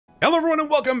Hello everyone and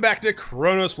welcome back to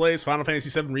Chronos Plays Final Fantasy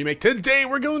VII Remake. Today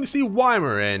we're going to see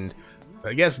Weimer and,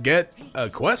 I guess, get a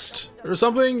quest or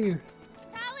something?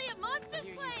 Tally of monster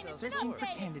slain is Searching for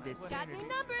candidates. Got new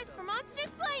numbers for monster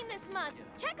slain this month.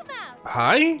 Check them out.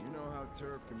 Hi? You know how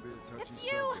turf can be a touchy It's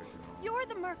you. subject and all. You're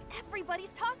the merc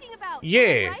everybody's talking about.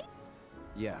 Yeah. Right?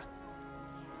 Yeah.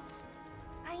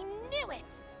 I knew it.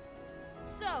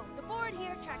 So, the board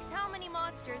here tracks how many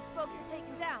monsters folks have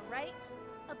taken down, right?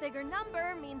 A bigger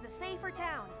number means a safer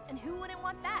town, and who wouldn't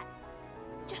want that?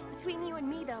 Just between you and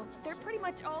me, though, they're pretty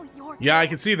much all your Yeah, I kills.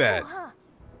 can see that. Cool, huh?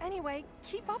 Anyway,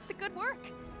 keep up the good work.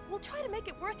 We'll try to make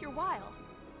it worth your while.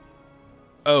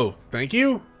 Oh, thank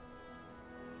you?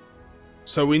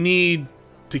 So we need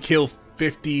to kill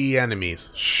 50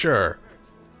 enemies. Sure.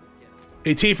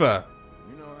 Hey Tifa,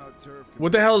 You know how turf can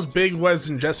what the hell is Big Wes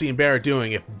and Jesse and Barrett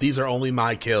doing if these are only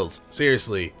my kills?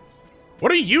 Seriously.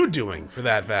 What are you doing for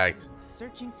that fact?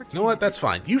 Searching for You know what? That's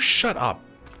fine. You shut up.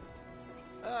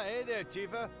 Hey there,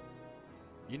 Tifa.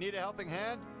 You need a helping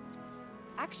hand?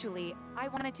 Actually, I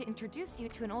wanted to introduce you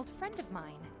to an old friend of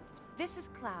mine. This is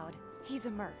Cloud. He's a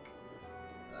merc.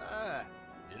 Ah,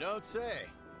 you don't say.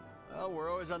 Well, we're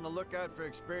always on the lookout for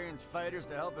experienced fighters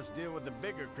to help us deal with the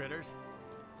bigger critters.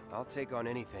 I'll take on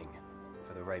anything,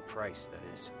 for the right price, that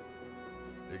is.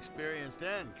 Experienced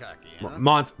and cocky, huh?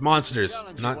 Monsters.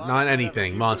 Not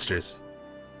anything. Monsters.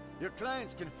 Your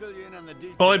clients can fill you in on the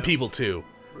details. Well, and people too.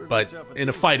 Prove But yourself in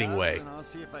a few fighting times, way. and I'll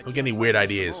see if I Don't get can't any weird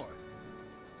find you some ideas. more.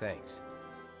 Thanks.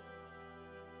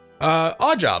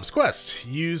 Odd jobs, quests.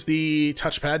 Use the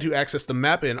touchpad to access the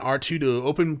map and R2 to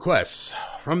open quests.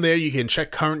 From there, you can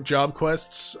check current job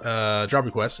requests,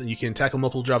 and you can tackle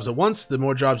multiple jobs at once. The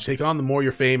more jobs you take on, the more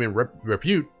your fame and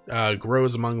repute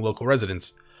grows among local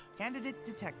residents. Candidate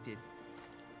detected.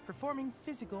 Performing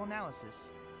physical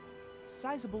analysis.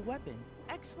 Sizable weapon.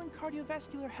 Excellent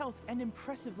cardiovascular health and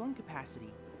impressive lung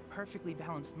capacity. Perfectly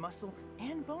balanced muscle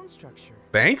and bone structure.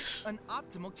 Thanks? An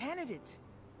optimal candidate.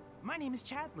 My name is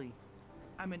Chadley.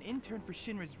 I'm an intern for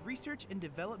Shinra's Research and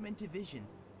Development Division.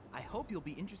 I hope you'll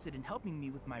be interested in helping me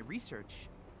with my research.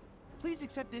 Please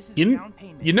accept this as a down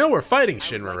payment. You know we're fighting I would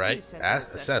Shinra, like you right? to set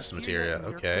to Assess materia, and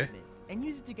your okay. equipment, and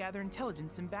use it to gather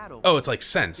intelligence in battle. Oh, it's like This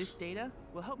sense. data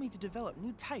will help me to develop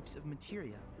new types of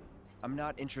materia. I'm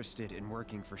not interested in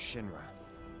working for Shinra.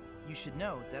 You should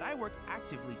know that I work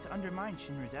actively to undermine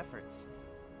Shinra's efforts.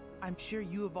 I'm sure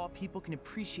you of all people can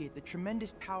appreciate the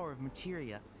tremendous power of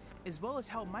materia, as well as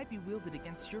how it might be wielded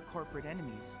against your corporate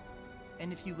enemies.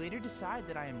 And if you later decide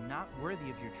that I am not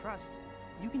worthy of your trust,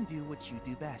 you can do what you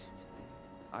do best.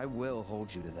 I will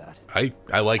hold you to that.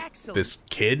 I like Excellent. this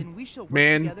kid, Then we shall work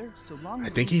man. together so long I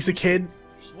as think you he's a kid.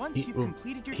 consent. Once you've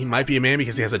completed your He might be a task, man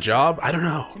because he has a job. I don't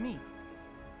know. to me.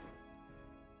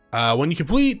 When you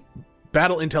complete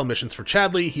battle intel missions for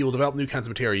Chadley, he will develop new kinds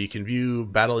of materia. You can view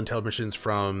battle intel missions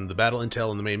from the battle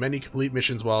intel in the main menu. Complete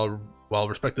missions while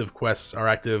respective quests are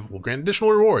active will grant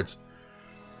additional rewards.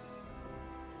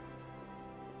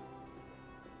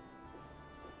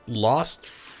 Lost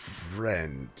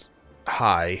friend.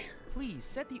 Hi. Please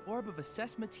set the orb of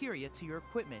assess materia to your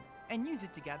equipment and use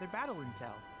it to gather battle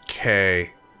intel.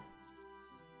 Okay.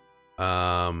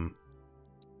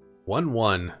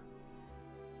 1-1.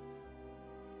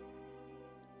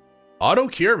 Auto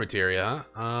cure materia,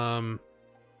 huh?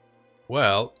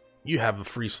 Well, you have a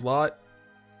free slot.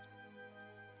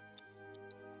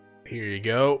 Here you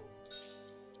go.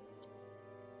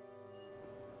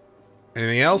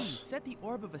 Anything Please else? set the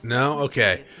orb of assess No?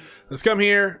 Okay. materia to- Let's come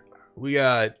here. We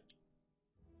got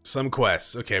some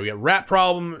quests. Okay, we got rat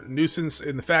problem, nuisance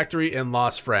in the factory, and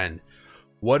lost friend.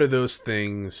 What are those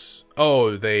things?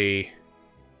 Oh, they...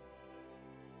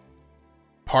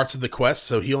 parts of the quest.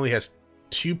 So he only has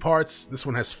 2 parts. This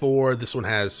one has 4. This one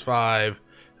has 5.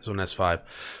 This one has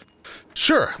 5.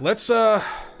 Sure, let's, Can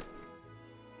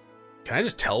I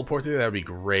just teleport through there? That would be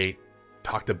great.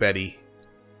 Talk to Betty.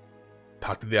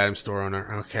 Talk to the item store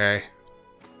owner. Okay.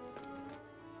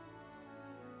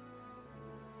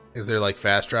 Is there, like,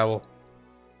 fast travel?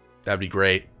 That'd be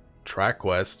great. Track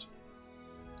quest.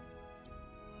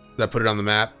 Does that put it on the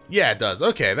map? Yeah, it does.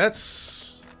 Okay,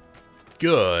 that's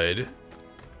good.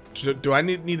 Do I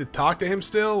need to talk to him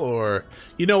still, or...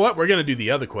 You know what? We're gonna do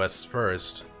the other quests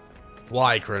first.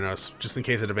 Why, Chronos? Just in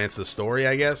case it advances the story,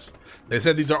 I guess? They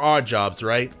said these are odd jobs,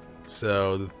 right?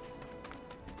 So...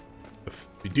 if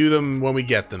we do them when we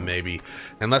get them, maybe.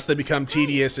 Unless they become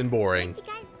tedious and boring. You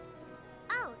guys.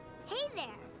 Oh, hey there.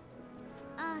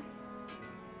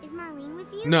 Is Marlene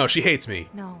with you? No, she hates me.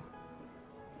 No.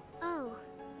 Oh,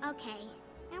 okay.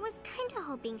 I was kinda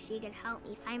hoping she could help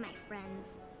me find my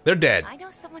friends. They're dead. I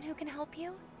know someone who can help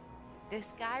you.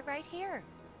 This guy right here.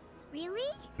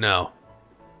 Really? No.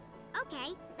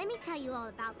 Okay, let me tell you all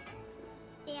about them.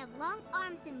 They have long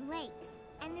arms and legs,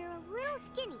 and they're a little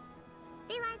skinny.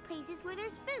 They like places where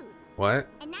there's food. What?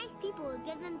 And nice people will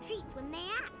give them treats when they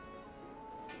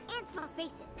ask. And small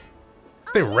spaces.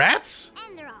 Oh, They yeah, rats?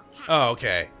 And they're all cats. Oh,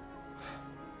 okay.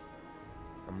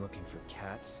 I'm looking for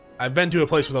cats. I've been to a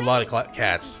place with a lot of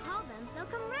cats. Call them, they'll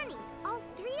come running. All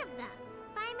 3 of them.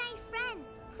 Find my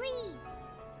friends, please.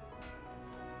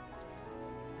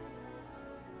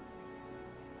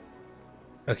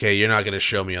 Okay, you're not gonna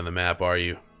show me on the map, are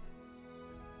you?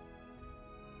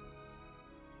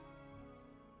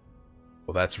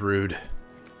 Well, that's rude.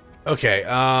 Okay,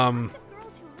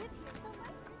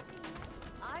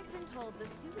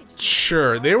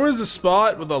 sure. There was a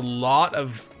spot with a lot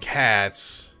of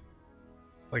cats,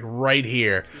 like right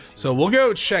here. So we'll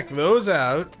go check those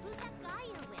out, Who's that guy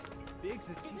you're with? Biggs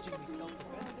is teaching me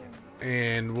self-defense techniques.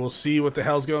 and we'll see what the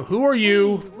hell's going. Who are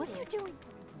you? What are you doing?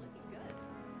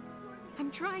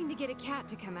 I'm trying to get a cat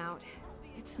to come out.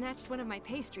 It snatched one of my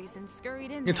pastries and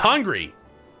scurried in. It's there. hungry.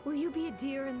 Will you be a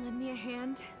dear and lend me a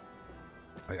hand?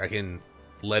 I can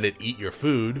let it eat your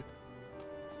food,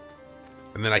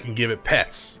 and then I can give it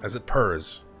pets as it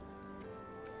purrs.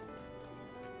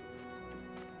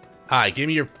 Hi, give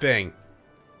me your thing.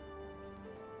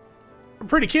 A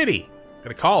pretty kitty.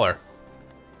 Gotta call her.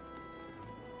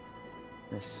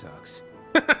 This sucks.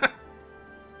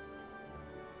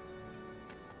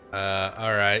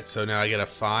 Alright, so now I gotta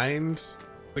find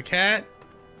the cat?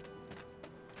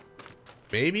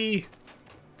 Maybe?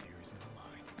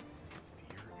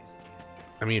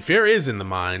 I mean, fear is in the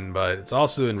mind, but it's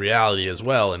also in reality as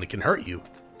well, and it can hurt you.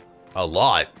 A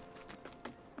lot.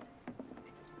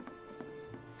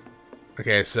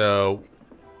 Okay, so...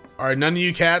 Are none of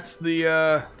you cats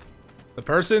the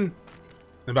person?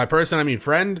 And by person, I mean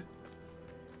friend?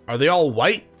 Are they all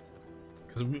white?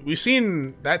 Because we've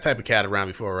seen that type of cat around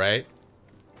before, right?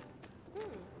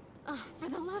 For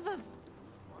the love of...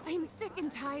 I'm sick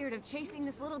and tired of chasing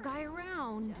this little guy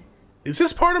around. Is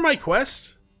this part of my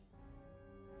quest?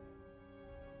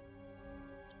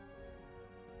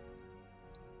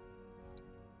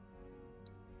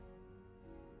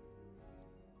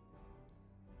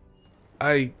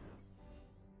 I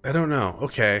don't know.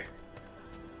 Okay.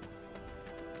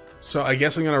 So I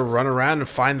guess I'm gonna run around and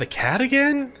find the cat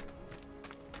again?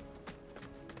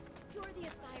 You're the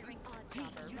aspiring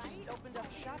oddjobber, You right? just opened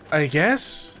up shop. I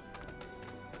guess?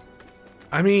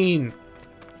 I mean...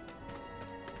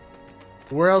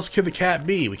 Where else could the cat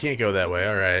be? We can't go that way,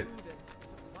 alright.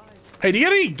 Hey, do you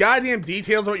get any goddamn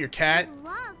details about your cat? I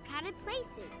love crowded places,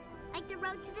 like the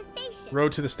road to the station.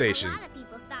 Road to the station. A lot of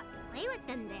people stop to play with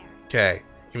them there. Okay.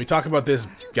 Can we talk about this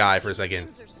guy for a second?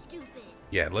 Games are stupid.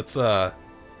 Yeah, let's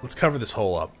cover this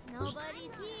hole up. Nobody's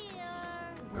here.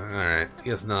 Alright,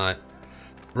 guess not.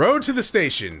 Road to the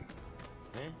station.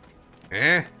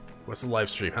 Eh? What's the live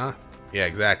stream, huh? Yeah,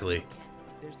 exactly.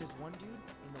 There's this one dude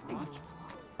in the lodge.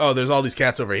 Oh, there's all these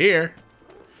cats over here.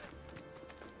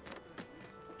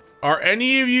 Are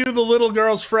any of you the little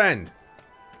girl's friend?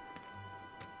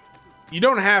 You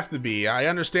don't have to be. I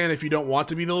understand if you don't want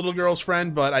to be the little girl's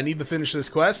friend, but I need to finish this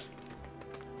quest.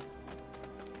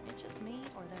 It's just me,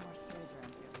 or there are more stories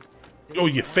around here these days. Oh,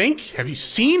 you think? Have you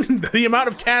seen the amount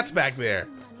of cats back there?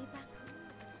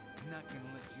 I'm not gonna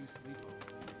let you sleep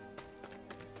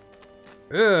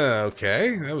over.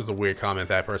 Okay. That was a weird comment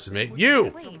that person made.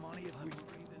 You! Wait,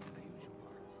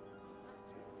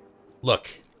 Look.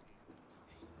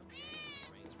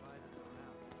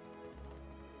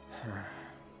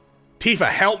 Tifa,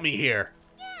 help me here.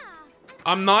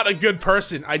 I'm not a good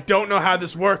person. I don't know how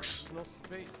this works. No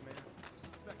space, man.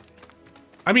 Respect it.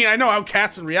 I mean, I know how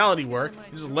cats in reality work.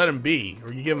 You just let them be,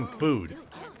 or you give them food.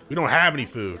 We don't have any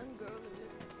food.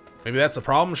 Maybe that's the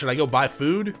problem. Should I go buy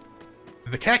food?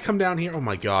 Did the cat come down here? Oh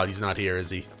my god, he's not here,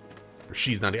 is he? Or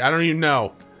she's not here. I don't even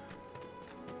know.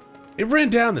 It ran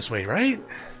down this way, right?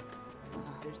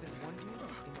 There's this one dude in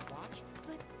the lodge.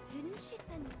 but didn't she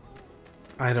send...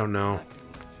 I don't know.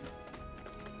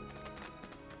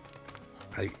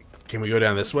 Can we go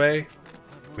down this way?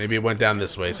 Maybe it went down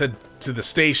this way. It said to the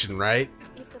station, right?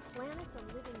 If the planet's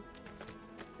a living...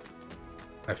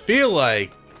 I feel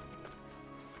like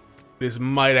this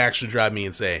might actually drive me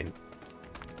insane.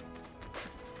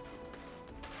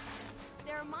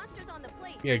 There are monsters on the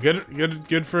plate. Yeah,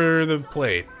 good for the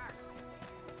plate.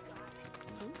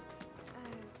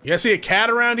 You guys see a cat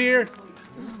around here? If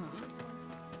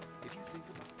you think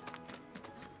about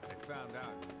it, I found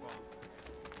out.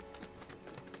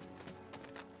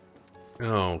 Well,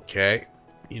 Okay.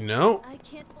 You know, I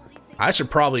can't believe they... I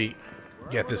should probably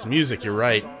get this music. You're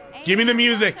right. Give me the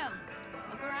music. Welcome.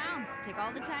 Look around. Take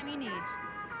all the time you need.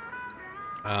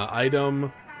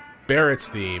 Item. Barrett's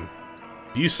theme.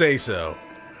 You say so.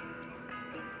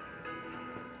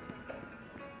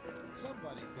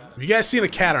 Have you guys seen a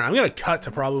cat? I'm gonna cut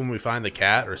to probably when we find the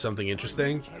cat or something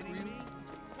interesting.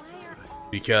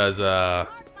 Because, I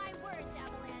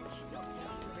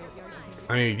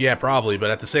mean, yeah, probably, but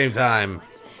at the same time,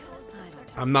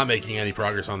 I'm not making any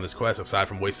progress on this quest aside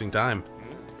from wasting time.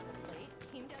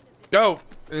 Go!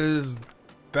 Is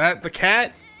that the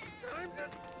cat?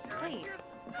 Wait,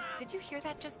 did you hear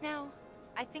that just now?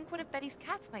 I think one of Betty's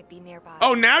cats might be nearby.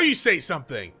 Oh, now you say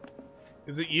something!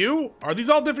 Is it you? Are these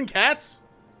all different cats?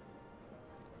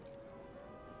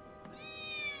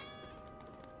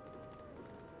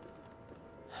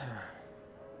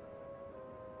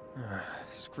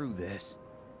 Screw this.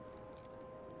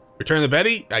 Return the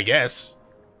Betty? I guess.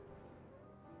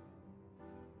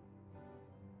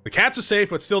 The cats are safe,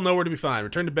 but still nowhere to be found.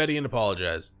 Return to Betty and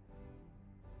apologize.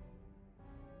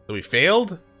 So we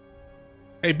failed?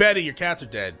 Hey, Betty, your cats are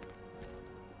dead.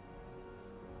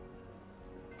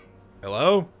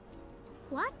 Hello?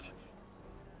 What?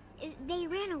 They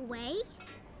ran away?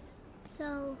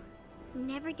 So, I'm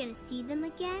never gonna see them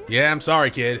again? Yeah, I'm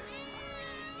sorry, kid.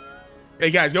 Hey,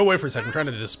 guys, go away for a second. I'm trying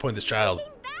to disappoint this child.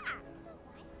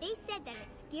 They said that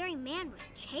a scary man was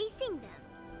chasing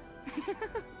them.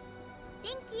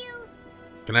 Thank you.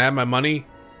 Can I have my money?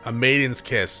 A maiden's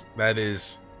kiss. That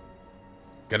is...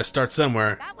 Gotta start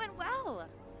somewhere. That went well.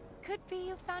 Could be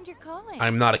you found your calling.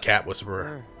 I'm not a cat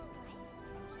whisperer.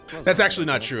 That's actually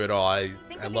not true at all. I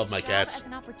love my cats. As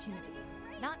an opportunity,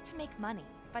 not to make money,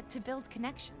 but to build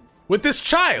connections. With this It's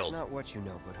child! not what you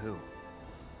know, but who.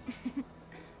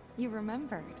 You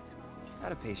remembered.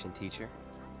 Not a patient teacher.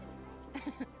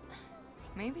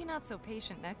 Maybe not so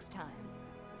patient next time.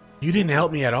 You didn't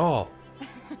help me at all.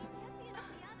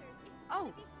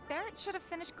 Oh, Barrett should have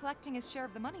finished collecting his share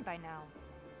of the money by now.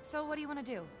 So what do you want to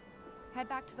do? Head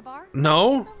back to the bar?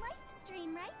 No. The life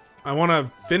stream, right? I want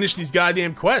to finish these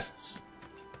goddamn quests.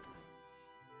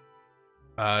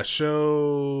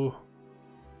 Show...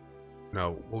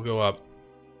 No, we'll go up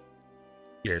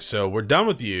here. So we're done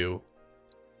with you.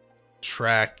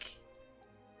 Track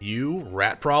you,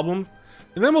 rat problem.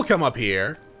 And then we'll come up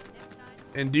here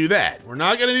and do that. We're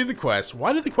not gonna do the quest.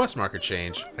 Why did the quest marker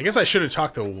change? I guess I should have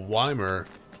talked to Weimer.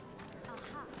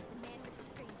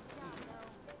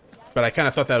 But I kind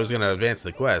of thought that was gonna advance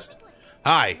the quest.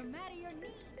 Hi.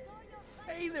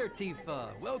 Hey there,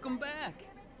 Tifa. Welcome back.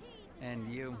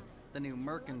 And you, the new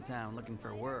merc in town looking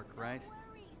for work, right?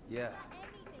 Yeah.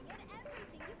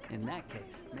 In that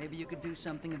case, maybe you could do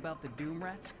something about the Doom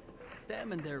Rats?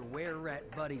 Them and their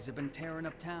were-rat buddies have been tearing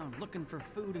up town, looking for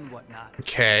food and whatnot.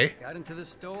 Okay. Got into the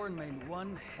store and made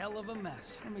one hell of a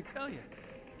mess, let me tell you.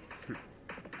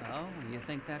 Oh, you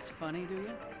think that's funny, do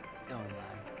you? Don't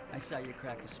lie. I saw you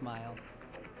crack a smile.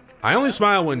 I only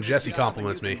smile when Jesse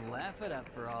compliments You me. can laugh it up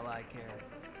for all I care.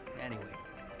 Anyway,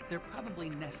 they're probably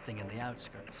nesting in the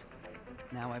outskirts.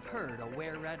 Now I've heard a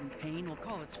were-rat in pain will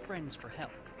call its friends for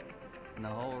help. And the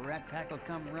whole rat pack will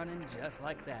come running just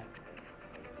like that.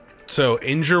 So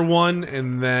injure one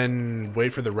and then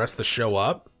wait for the rest to show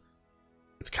up?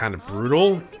 It's kind of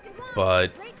brutal,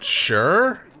 but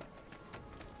sure.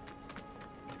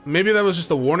 Maybe that was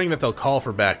just a warning that they'll call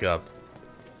for backup.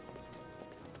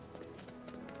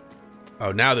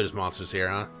 Oh, now there's monsters here,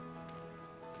 huh?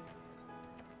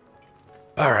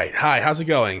 Alright, hi, how's it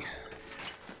going?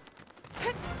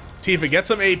 Tifa, get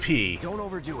some AP. Don't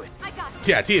overdo it.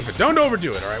 Yeah, Tifa, don't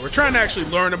overdo it, alright? We're trying to actually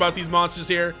learn about these monsters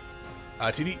here.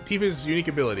 Tifa's unique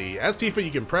ability. As Tifa, you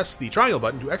can press the triangle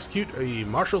button to execute a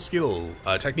martial skill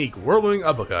technique, Whirling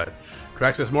Uppercut. To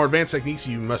access more advanced techniques,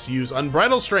 you must use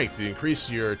Unbridled Strength to increase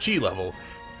your chi level.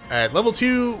 At level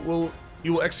 2,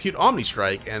 you will execute Omni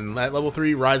Strike, and at level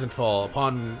 3, Rise and Fall.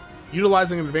 Upon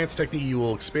utilizing an advanced technique, you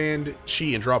will expand chi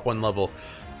and drop 1 level.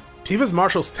 Tifa's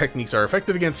martial techniques are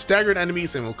effective against staggered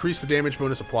enemies and will increase the damage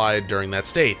bonus applied during that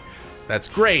state. That's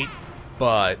great,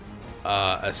 but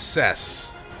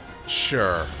assess.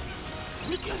 Sure.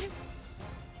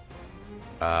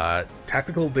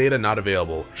 Tactical data not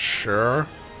available. Sure.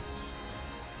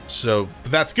 So,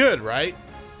 but that's good, right?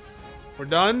 We're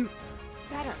done?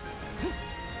 Better.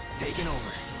 Taking over.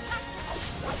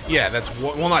 Yeah, that's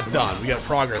well, not done. We got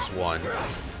progress 1. So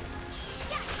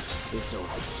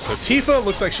Tifa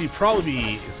looks like she probably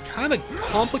is kind of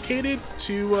complicated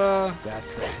to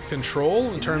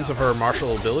control in terms of her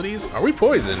martial abilities. Are we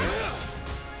poisoned?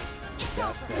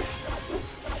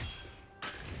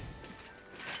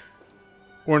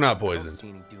 We're not I don't poisoned. see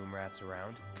any Doom Rats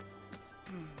around.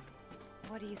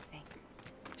 What do you think?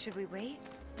 Should we wait?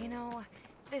 You know,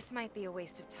 this might be a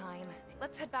waste of time.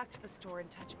 Let's head back to the store and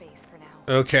touch base for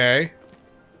now. Okay.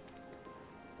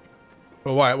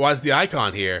 But why is the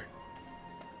icon here?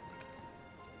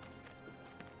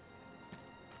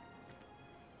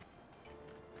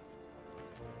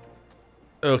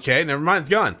 Okay, never mind, it's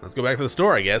gone. Let's go back to the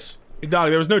store, I guess. Hey, dog,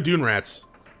 there was no dune rats.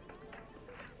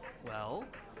 Well,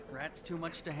 rats too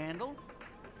much to handle?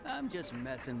 I'm just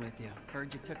messing with you.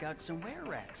 Heard you took out some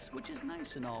were-rats, which is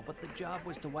nice and all, but the job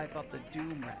was to wipe out the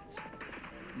doom rats.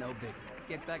 No biggie.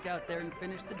 Get back out there and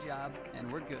finish the job,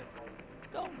 and we're good.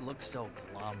 Don't look so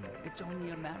glum. It's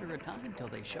only a matter of time till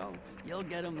they show. You'll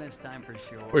get them this time for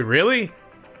sure. Wait, really?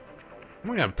 I'm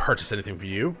not gonna purchase anything for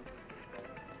you.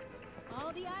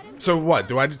 So what?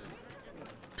 Do I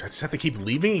just have to keep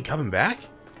leaving and coming back?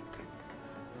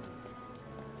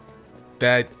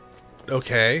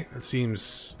 Okay, that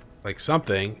seems like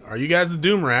something. Are you guys the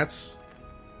Doom Rats?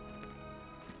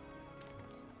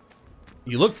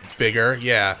 You look bigger,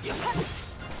 yeah.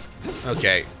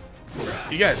 Okay.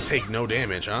 You guys take no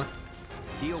damage, huh?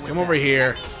 Let's come over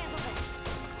here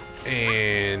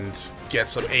and get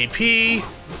some AP.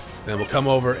 Then we'll come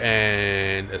over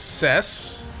and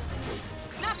assess.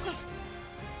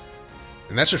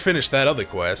 And that should finish that other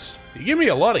quest. You give me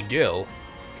a lot of gil.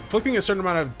 Inflicting a certain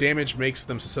amount of damage makes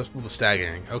them susceptible to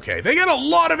staggering. Okay, they got a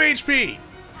lot of HP!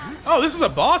 Oh, this is a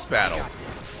boss battle.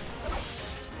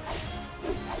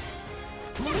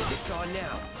 It's on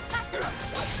now.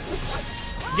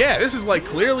 Yeah, this is like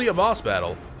clearly a boss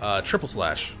battle. Triple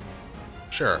slash.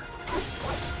 Sure.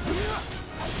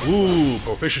 Ooh,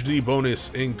 proficiency bonus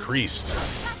increased.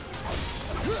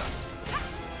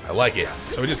 I like it.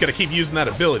 So we just gotta keep using that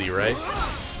ability, right?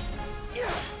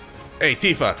 Hey,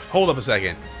 Tifa, hold up a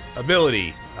second.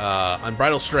 Ability,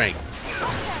 unbridled strength.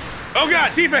 Oh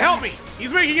god, Tifa, help me!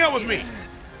 He's making out with me!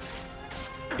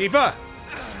 Tifa!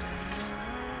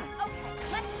 Okay,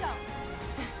 let's go.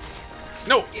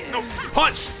 No, no,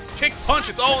 punch! Kick, punch,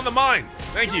 it's all in the mind!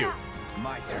 Thank you.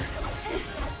 My turn.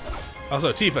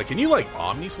 Also, Tifa, can you like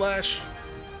Omni Slash?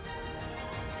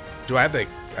 Do I have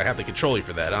to control you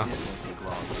for that, huh? This won't take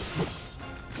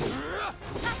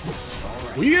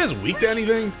long. Were you guys weak to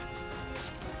anything?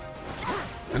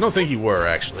 I don't think you were,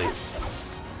 actually.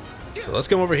 So let's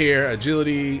come over here.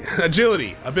 Agility,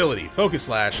 ability, focus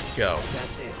slash, go.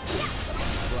 That's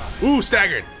it. Ooh,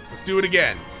 staggered. Let's do it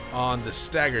again on the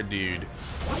staggered dude.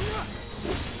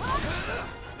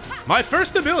 My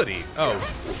first ability. Oh,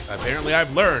 apparently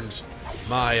I've learned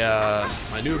my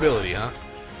my new ability, huh?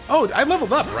 Oh, I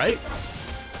leveled up, right?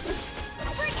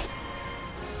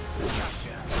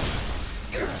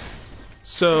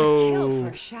 So Kill for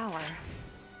a shower.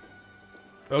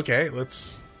 okay,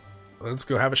 let's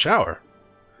go have a shower.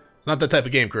 It's not that type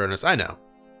of game, Chronos. I know.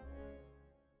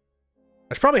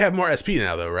 I should probably have more SP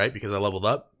now, though, right? Because I leveled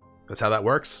up. That's how that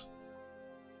works.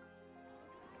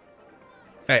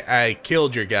 Hey, I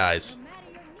killed your guys.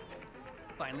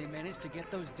 Finally managed to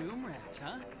get those doom rats,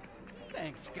 huh?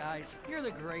 Thanks, guys. You're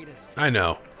the greatest. I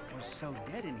know. Was so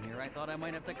dead in here, I thought I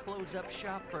might have to close up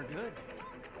shop for good.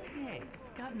 Hey,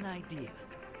 got an idea.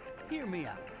 Hear me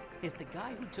out. If the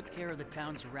guy who took care of the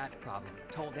town's rat problem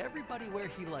told everybody where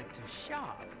he liked to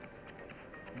shop,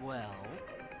 well,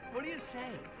 what do you say?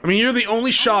 I mean, you're the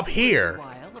only shop here.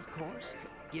 While, of course,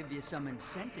 give you some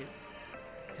incentive.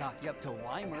 Talk you up to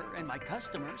Weimer and my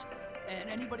customers, and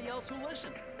anybody else who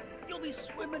listen. You'll be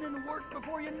swimming in work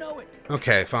before you know it.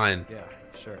 Okay, fine. Yeah,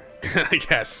 sure. I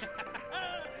guess.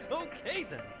 Okay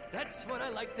then, that's what I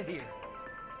like to hear.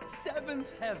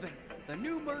 Seventh Heaven, the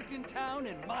new merc in town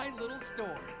and my little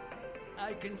store.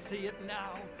 I can see it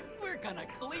now. We're gonna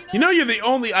clean up. You know you're the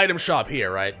only item shop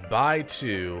here, right? Buy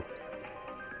two.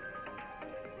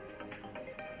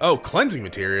 Oh, cleansing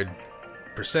material.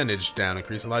 Percentage down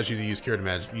increase allows you to use cure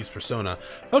damage. Use persona.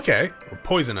 Okay. Or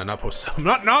poison, not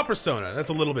persona. Not persona. That's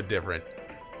a little bit different.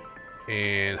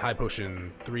 And high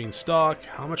potion 3 in stock.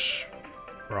 How much?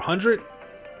 For 100?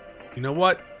 You know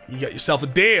what? You got yourself a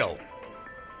deal.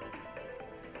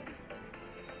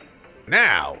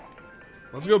 Now,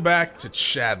 let's go back to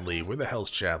Chadley. Where the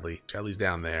hell's Chadley? Chadley's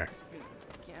down there.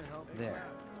 There.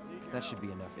 That should be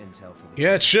enough intel for the...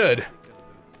 Yeah, it should.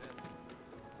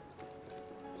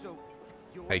 So,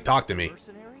 you're Hey, talk to me.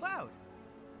 mercenary? Cloud,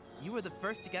 you were the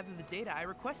first to gather the data I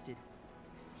requested.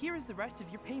 Here is the rest of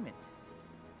your payment.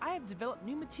 I have developed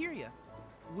new materia.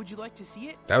 Would you like to see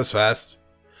it? That was fast.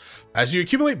 As you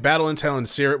accumulate battle intel and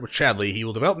share it with Chadley, he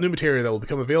will develop new material that will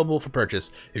become available for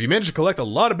purchase. If you manage to collect a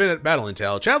lot of battle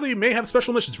intel, Chadley may have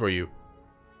special missions for you.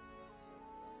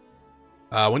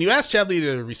 When you ask Chadley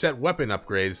to reset weapon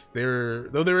upgrades,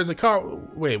 though there is a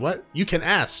wait, what? You can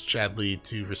ask Chadley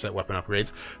to reset weapon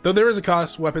upgrades. Though there is a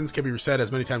cost, weapons can be reset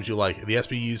as many times as you like. The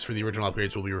SP used for the original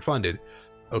upgrades will be refunded.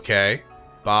 Okay.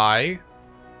 Buy.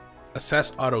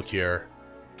 Assess auto cure.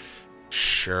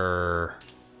 Sure.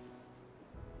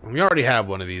 We already have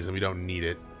one of these and we don't need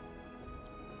it.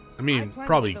 I mean,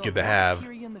 probably good to have.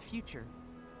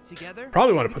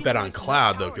 Probably want to put that on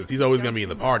Cloud, though, because he's always going to be in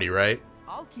the party, right?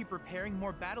 I'll keep preparing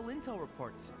more battle intel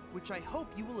reports, which I hope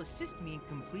you will assist me in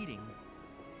completing.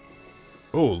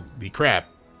 Holy crap.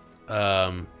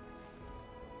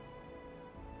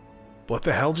 What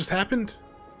the hell just happened?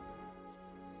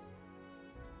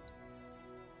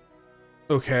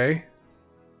 Okay.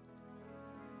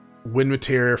 Wind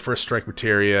materia, first strike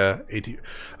materia, AT.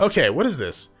 Okay, what is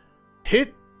this?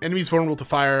 Hit enemies vulnerable to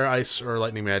fire, ice, or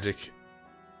lightning magic.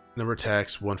 Number of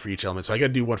attacks, 1 for each element. So I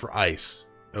gotta do 1 for ice.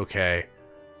 Okay.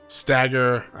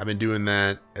 Stagger, I've been doing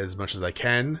that as much as I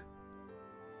can.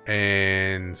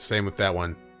 And same with that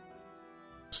one.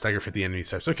 Stagger 50 enemy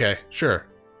types. Okay, sure.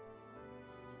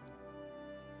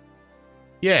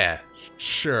 Yeah,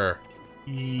 sure.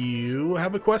 You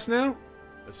have a quest now?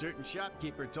 A certain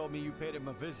shopkeeper told me you paid him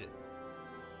a visit.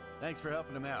 Thanks for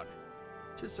helping him out.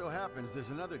 Just so happens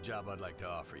there's another job I'd like to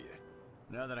offer you.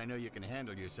 Now that I know you can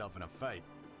handle yourself in a fight.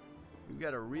 You've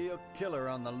got a real killer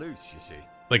on the loose, you see.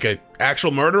 Like an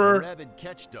actual murderer? A rabid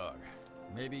catch dog.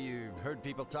 Maybe you've heard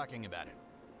people talking about it.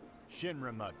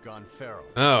 Shinra mutt gone feral.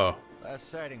 Oh. Last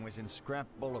sighting was in Scrap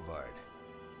Boulevard.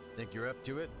 Think you're up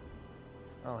to it?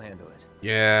 I'll handle it.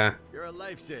 Yeah. You're a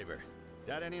lifesaver.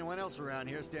 Doubt anyone else around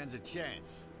here stands a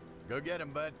chance. Go get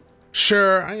him, bud.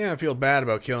 Sure, I'm gonna feel bad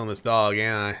about killing this dog,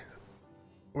 ain't I?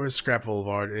 Where's Scrap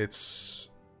Boulevard?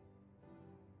 It's...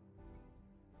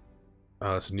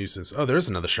 Oh, it's a nuisance. Oh, there is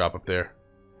another shop up there.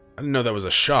 I didn't know that was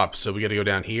a shop, so we gotta go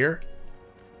down here?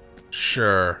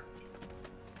 Sure.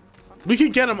 We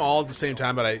could get them all at the same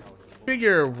time, but I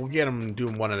figure we'll get them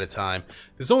doing one at a time.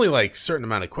 There's only, like, a certain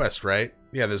amount of quests, right?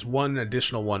 Yeah, there's one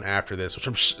additional one after this, which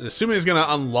I'm assuming is gonna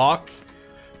unlock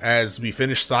as we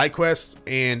finish side quests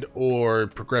and or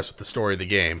progress with the story of the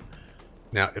game.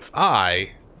 Now, if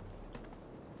I...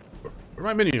 Where'd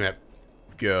my mini-map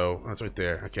go? Oh, it's right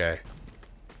there. Okay.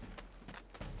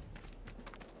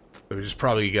 So we just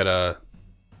probably gotta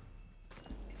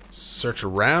search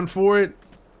around for it.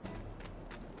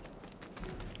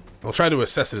 I'll try to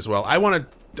assess it as well. I want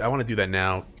to do that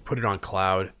now. Put it on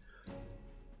Cloud.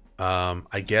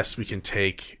 I guess we can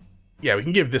take... Yeah, we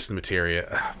can give this the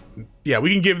materia. Yeah,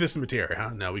 we can give this the materia, huh?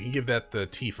 No, we can give that the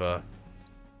Tifa.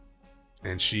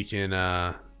 And she can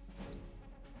have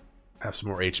some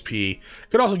more HP.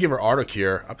 Could also give her auto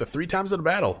cure up to 3 times in a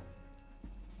battle.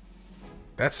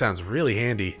 That sounds really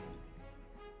handy.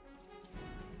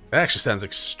 That actually sounds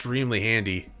extremely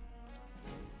handy.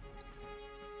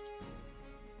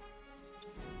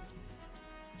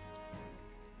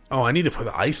 Oh, I need to put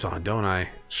the ice on, don't I?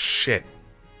 Shit.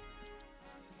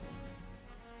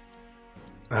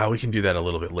 We can do that a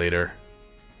little bit later.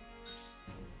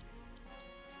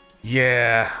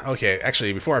 Yeah, okay.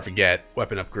 Actually, before I forget,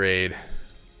 weapon upgrade.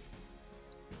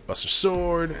 Buster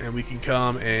Sword, and we can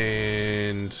come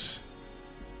and...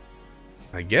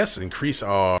 I guess increase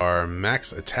our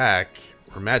max attack,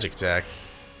 or magic attack.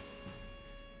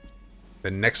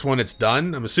 The next one it's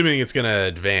done. I'm assuming it's gonna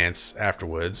advance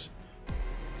afterwards.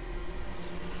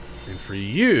 And for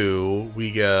you,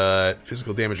 we got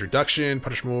physical damage reduction,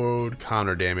 punish mode,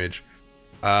 counter damage.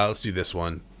 Let's do this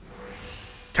one.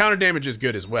 Counter damage is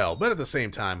good as well, but at the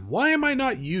same time, why am I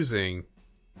not using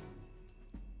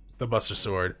the Buster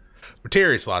Sword?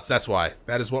 Materia slots, that's why.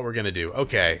 That is what we're gonna do.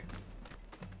 Okay.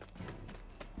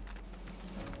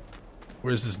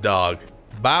 Where's this dog?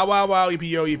 Bow wow wow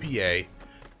EPO EPA.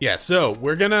 Yeah, so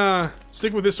we're gonna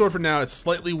stick with this sword for now. It's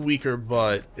slightly weaker,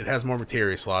 but it has more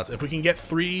materia slots. If we can get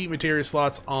 3 materia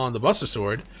slots on the Buster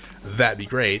Sword, that'd be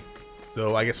great.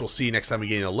 Though I guess we'll see next time we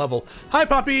gain a level. Hi,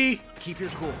 puppy! Keep your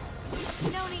cool.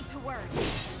 No need to worry.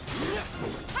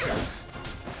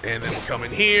 And then we'll come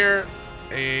in here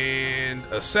and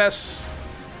assess.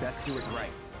 Best do it right.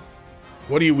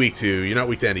 What are you weak to? You're not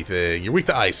weak to anything. You're weak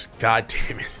to ice. God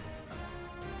damn it.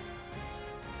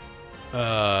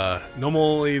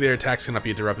 Normally their attacks cannot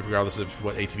be interrupted regardless of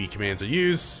what ATB commands are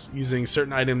used. Using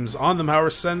certain items on them, however,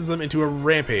 sends them into a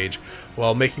rampage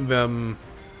while making them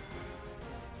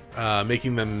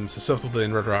susceptible to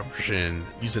interruption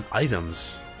using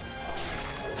items.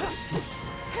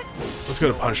 Let's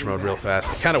go to punch mode real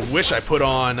fast. I kind of wish I put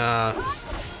on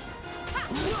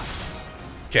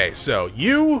Okay, so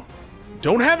you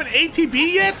don't have an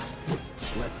ATB yet?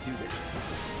 Let's do this.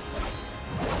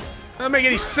 Doesn't make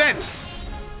any sense.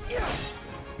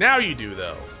 Now you do,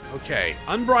 though. Okay,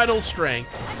 unbridled strength.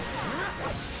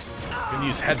 Gonna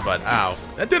use headbutt. Ow.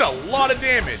 That did a lot of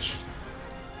damage.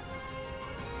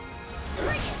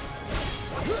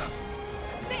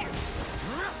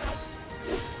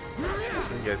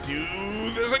 We gotta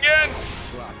do this again.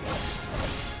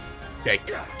 Okay,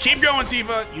 keep going,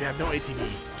 Tifa. You have no ATB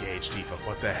gauge, Tifa.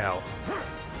 What the hell?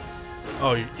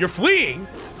 Oh, you're fleeing?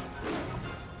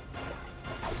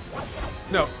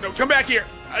 No, no, come back here.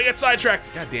 I got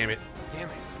sidetracked. God damn it. Damn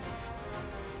it.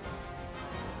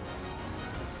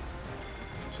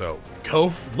 So,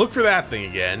 go look for that thing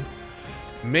again.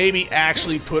 Maybe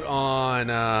actually put on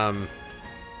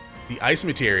the ice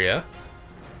materia.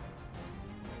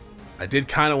 I did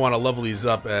kind of want to level these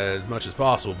up as much as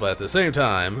possible, but at the same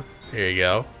time, here you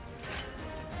go.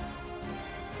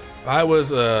 If I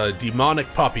was a demonic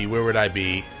puppy, where would I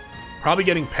be? Probably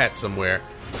getting pet somewhere.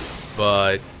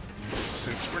 But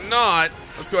since we're not,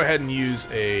 let's go ahead and use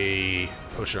a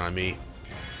potion on me.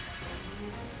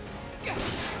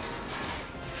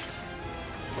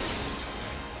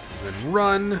 Then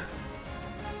run.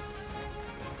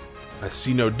 I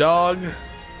see no dog. Hey,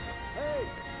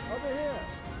 over here.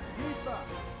 Tifa.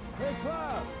 Hey,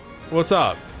 Cloud. What's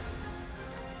up?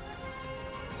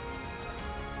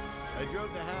 I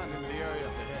drove the hound into the area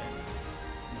up ahead.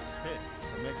 He's pissed,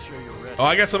 so make sure you're ready. Oh,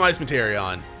 I got some ice materia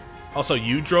on. Also,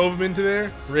 you drove him into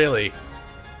there? Really?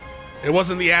 It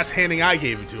wasn't the ass handing I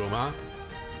gave it to him, huh?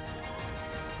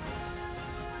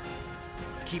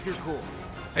 Keep your cool.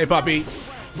 Hey, puppy.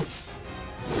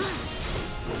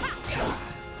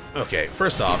 Okay,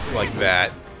 first off, like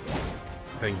that.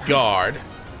 Then guard.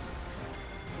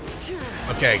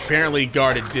 Okay, apparently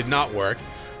guarded did not work.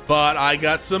 But I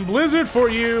got some blizzard for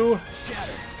you!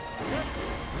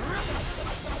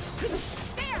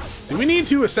 Do we need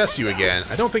to assess you again?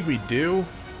 I don't think we do.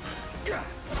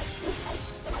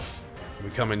 We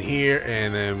come in here,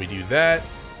 and then we do that.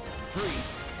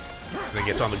 And then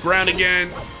gets on the ground again.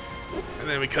 And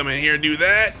then we come in here and do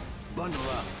that. Bundle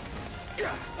up.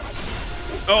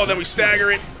 Oh, then we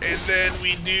stagger it, and then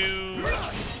we do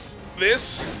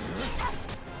this.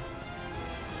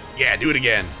 Yeah, do it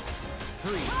again.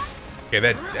 Okay,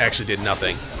 that actually did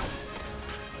nothing.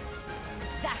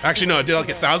 Actually, no, it did like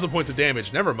 1,000 points of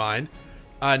damage. Never mind.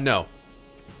 No.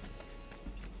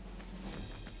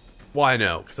 Why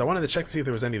no? Because I wanted to check to see if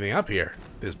there was anything up here.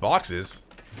 There's boxes.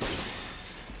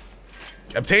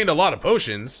 Obtained a lot of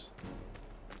potions.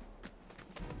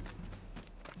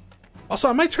 Also,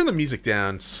 I might turn the music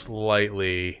down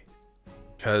slightly,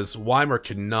 because Weimer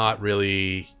could not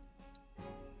really...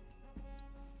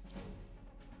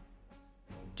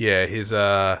 Yeah, his,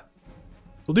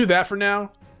 we'll do that for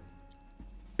now.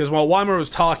 Because while Weimer was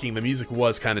talking, the music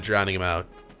was kind of drowning him out.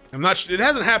 I'm not sure, it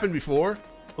hasn't happened before.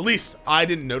 At least, I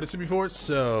didn't notice it before,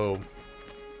 so...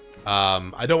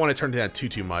 I don't want to turn it down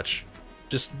too much.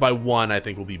 Just by one, I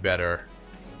think will be better.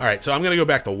 Alright, so I'm gonna go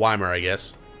back to Weimer, I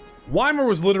guess. Weimer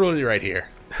was literally right here.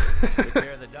 Took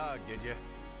care of the dog, did you?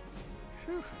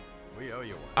 Whew. We owe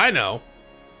you one. I know.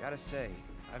 Gotta say,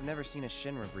 I've never seen a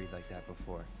Shinra breed like that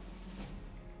before.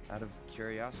 Out of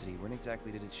curiosity, when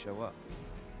exactly did it show up?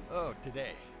 Oh,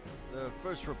 today. The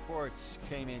first reports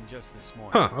came in just this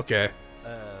morning. Huh, okay.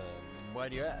 Why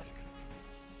do you ask?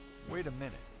 Wait a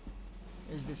minute.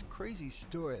 There's this crazy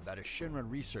story about a Shinra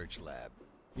research lab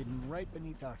hidden right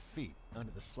beneath our feet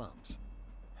under the slums.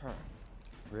 Huh.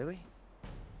 Really?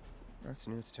 That's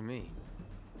news to me.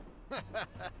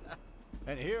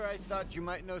 And here I thought you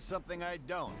might know something I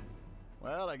don't.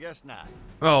 Well, I guess not.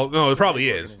 Oh, no, it probably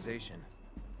is. Organization.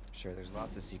 Sure, there's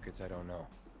lots of secrets I don't know.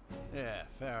 Yeah,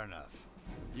 fair enough.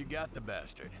 You got the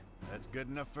bastard. That's good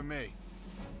enough for me.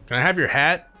 Can I have your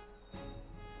hat?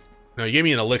 No, you gave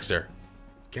me an elixir.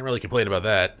 Can't really complain about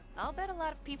that. I'll bet a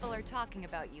lot of people are talking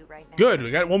about you right now. Good, we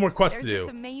got one more quest to There's do.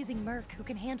 this amazing merc who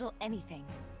can handle anything.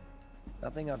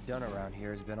 Nothing I've done around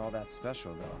here has been all that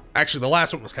special, though. Actually, the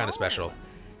last one was kind of special.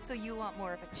 So you want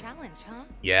more of a challenge, huh?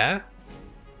 Yeah?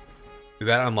 Did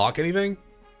that unlock anything?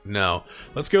 No.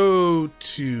 Let's go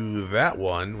to that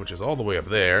one, which is all the way up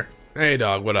there. Hey,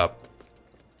 dog, what up?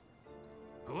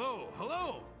 Hello,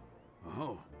 hello!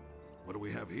 Oh, what do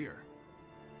we have here?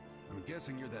 I'm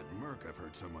guessing you're that merc I've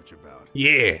heard so much about.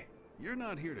 Yeah. You're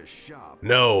not here to shop.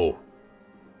 No.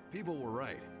 People were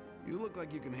right. You look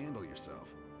like you can handle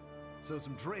yourself. So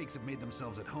some Drakes have made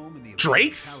themselves at home in the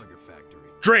Drakes? Avalanche factory.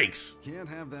 Drakes! Can't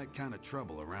have that kind of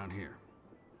trouble around here.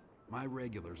 My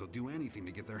regulars will do anything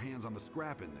to get their hands on the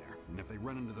scrap in there, and if they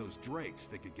run into those Drakes,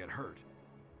 they could get hurt.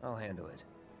 I'll handle it.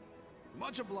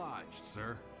 Much obliged,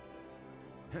 sir.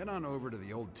 Head on over to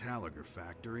the old Talagar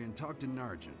factory and talk to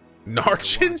Narjan.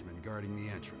 Narjan? The watchman guarding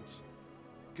the entrance.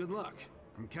 Good luck.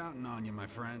 I'm counting on you, my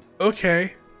friend.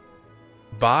 Okay.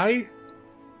 Bye?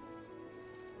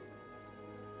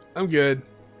 I'm good.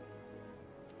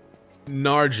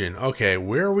 Narjan. Okay,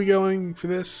 where are we going for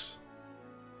this?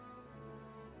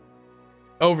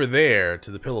 over there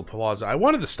to the Pillow Plaza. I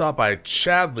wanted to stop by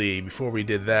Chadley before we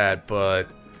did that, but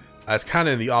it's kind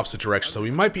of in the opposite direction, so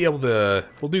we might be able to...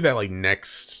 We'll do that, like,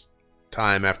 next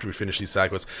time after we finish these side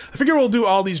quests. I figure we'll do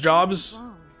all these jobs.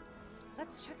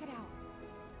 Let's check it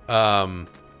out.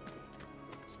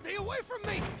 Stay away from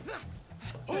me!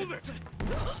 Hold it!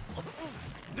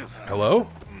 Hello?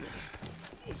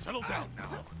 Settle down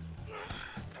now.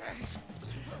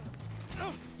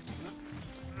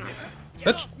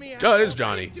 That is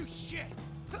Johnny.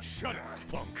 Shut up,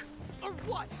 punk. Or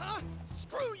what, huh?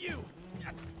 Screw you!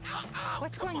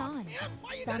 What's going on?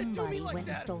 Somebody went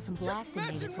and stole some blasting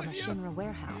data from a Shinra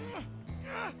warehouse.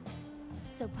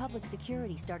 So public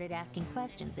security started asking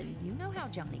questions, and you know how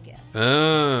Johnny gets.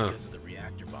 Because of the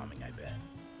reactor bombing, I bet.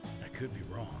 I could be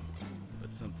wrong,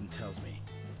 but something tells me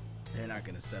they're not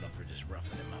gonna settle for just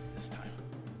roughing him up this time.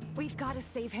 We've got to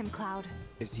save him, Cloud.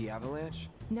 Is he Avalanche?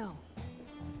 No.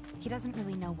 He doesn't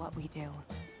really know what we do.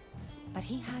 But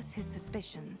he has his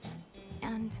suspicions.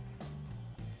 And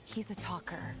he's a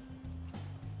talker.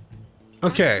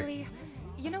 Okay. Actually,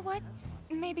 you know what?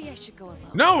 Maybe I should go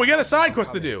alone. No, we got a side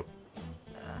quest to do.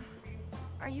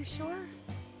 Are you sure?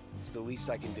 It's the least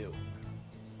I can do.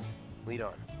 Lead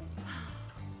on.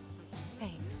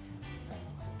 Thanks.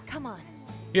 Come on.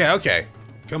 Yeah, okay.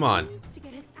 Come on.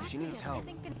 She needs help.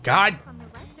 God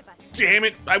damn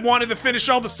it. I wanted to finish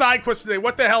all the side quests today.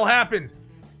 What the hell happened?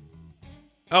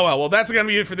 Oh well, that's gonna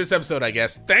be it for this episode, I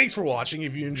guess. Thanks for watching.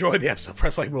 If you enjoyed the episode,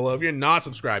 press like below. If you're not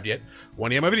subscribed yet,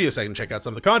 want to get my videos so I can check out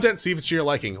some of the content, see if it's to your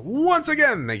liking. Once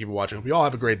again, thank you for watching. Hope you all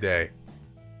have a great day.